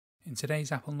In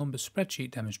today's Apple Numbers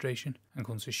Spreadsheet demonstration, I'm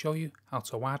going to show you how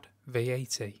to add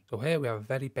VAT. So here we have a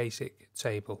very basic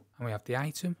table, and we have the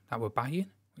item that we're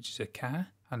buying, which is a car,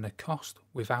 and the cost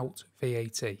without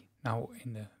VAT. Now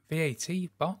in the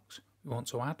VAT box, we want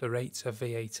to add the rates of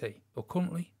VAT. So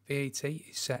currently VAT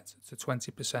is set to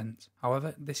 20%.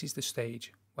 However, this is the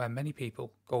stage where many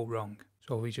people go wrong.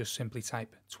 So we just simply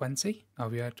type 20. Now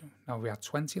we add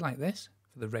 20 like this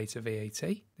for the rate of VAT.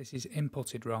 This is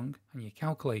inputted wrong and your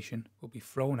calculation will be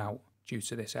thrown out due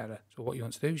to this error. So what you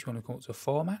want to do is you want to go up to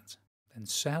Format, then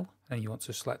Cell, and then you want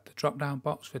to select the drop down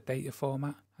box for data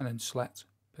format and then select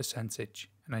percentage.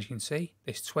 And as you can see,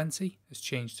 this 20 has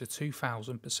changed to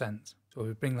 2000%. So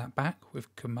we bring that back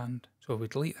with Command. So we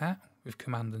delete that with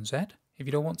Command and Z. If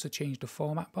you don't want to change the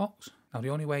format box, now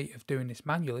the only way of doing this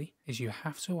manually is you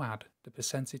have to add the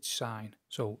percentage sign,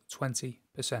 so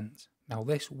 20%. Now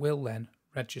this will then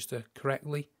register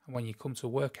correctly, and when you come to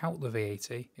work out the VAT,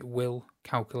 it will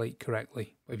calculate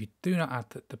correctly. But if you do not add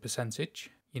the percentage,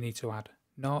 you need to add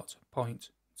 0.20,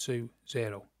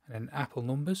 and then Apple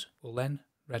Numbers will then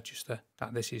register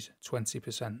that this is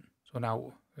 20%. So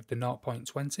now with the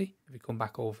 0.20, if you come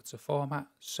back over to Format,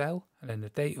 Cell, and then the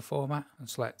data format and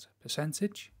select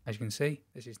percentage, as you can see,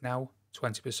 this is now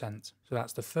 20%. So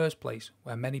that's the first place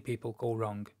where many people go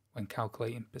wrong when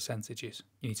calculating percentages.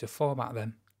 You need to format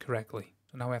them correctly.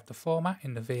 So now we have the format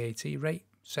in the VAT rate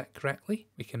set correctly,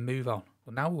 we can move on.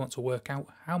 But now we want to work out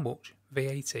how much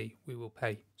VAT we will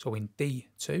pay. So in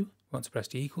D2, we want to press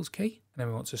the equals key, and then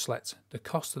we want to select the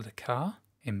cost of the car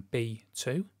in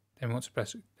B2. Then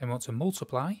we want to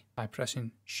multiply by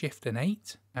pressing Shift and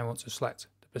 8. Now we want to select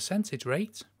the percentage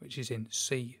rate, which is in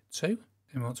C2. Then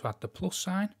we want to add the plus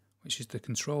sign, which is the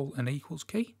Control and equals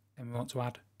key. Then we want to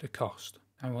add the cost.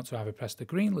 Now we want to either press the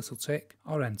green little tick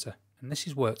or enter. And this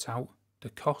is worked out the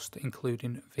cost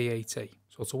including VAT.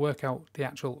 So to work out the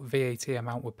actual VAT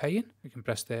amount we're paying, we can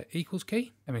press the equals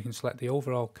key, then we can select the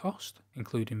overall cost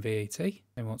including VAT. Then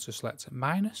we want to select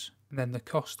minus, and then the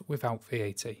cost without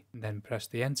VAT, and then press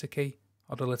the enter key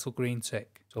or the little green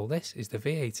tick. So this is the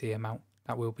VAT amount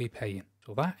that we'll be paying.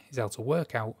 So that is how to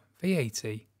work out VAT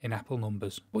in Apple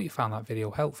Numbers. Hope you found that video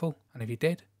helpful, and if you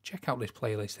did, check out this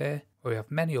playlist here where we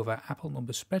have many other Apple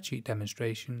Numbers Spreadsheet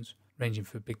demonstrations ranging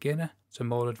from beginner to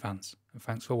more advanced. And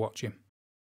thanks for watching.